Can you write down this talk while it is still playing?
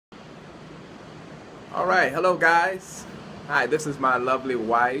All right, hello guys. Hi, this is my lovely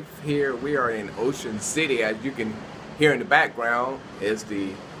wife. Here we are in Ocean City. As you can hear in the background is the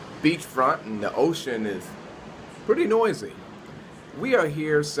beachfront, and the ocean is pretty noisy. We are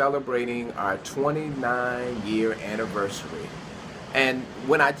here celebrating our 29-year anniversary. And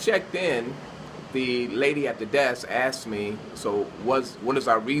when I checked in, the lady at the desk asked me, so what is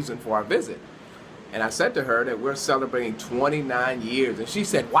our reason for our visit? And I said to her that we're celebrating 29 years. And she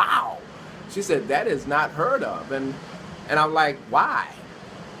said, wow. She said, that is not heard of. And I'm like, why?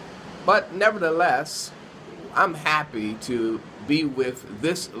 But nevertheless, I'm happy to be with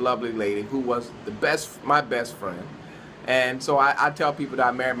this lovely lady who was my best friend. And so I tell people that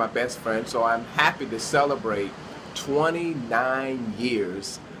I married my best friend, so I'm happy to celebrate 29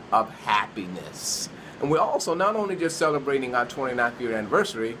 years of happiness. And we're also not only just celebrating our 29th year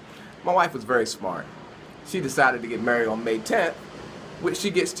anniversary, my wife was very smart. She decided to get married on May 10th, which she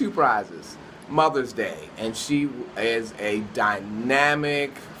gets 2 prizes. Mother's Day, and she is a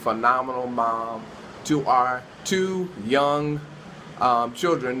dynamic, phenomenal mom to our 2 young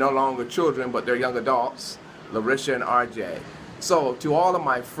children, no longer children, but they're young adults, Larisha and RJ. So to all of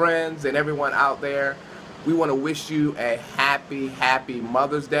my friends and everyone out there, we want to wish you a happy, happy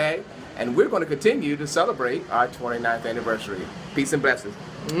Mother's Day, and we're going to continue to celebrate our 29th anniversary. Peace and blessings.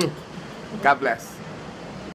 God bless.